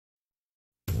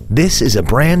This is a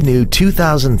brand new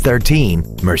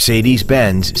 2013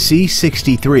 Mercedes-Benz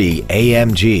C63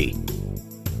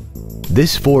 AMG.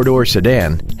 This four-door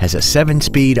sedan has a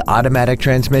 7-speed automatic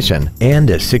transmission and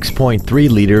a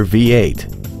 6.3-liter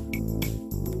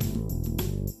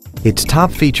V8. Its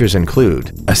top features include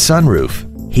a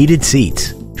sunroof, heated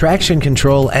seats, traction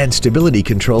control and stability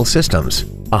control systems,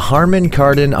 a Harman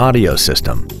Kardon audio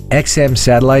system, XM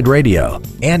satellite radio,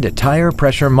 and a tire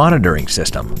pressure monitoring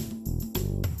system.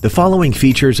 The following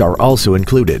features are also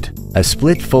included: a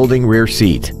split folding rear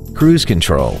seat, cruise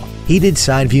control, heated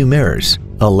side view mirrors,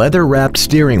 a leather-wrapped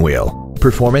steering wheel,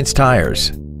 performance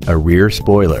tires, a rear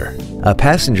spoiler, a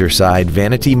passenger side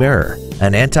vanity mirror,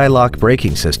 an anti-lock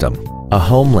braking system, a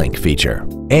HomeLink feature,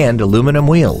 and aluminum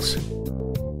wheels.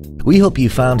 We hope you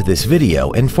found this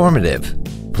video informative.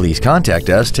 Please contact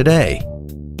us today.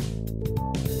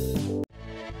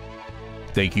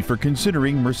 Thank you for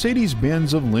considering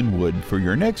Mercedes-Benz of Lynnwood for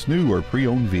your next new or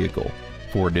pre-owned vehicle.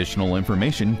 For additional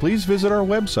information, please visit our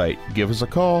website, give us a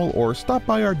call, or stop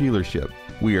by our dealership.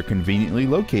 We are conveniently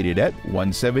located at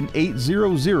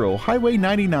 17800 Highway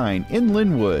 99 in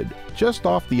Lynnwood, just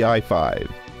off the I-5.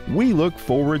 We look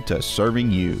forward to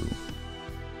serving you.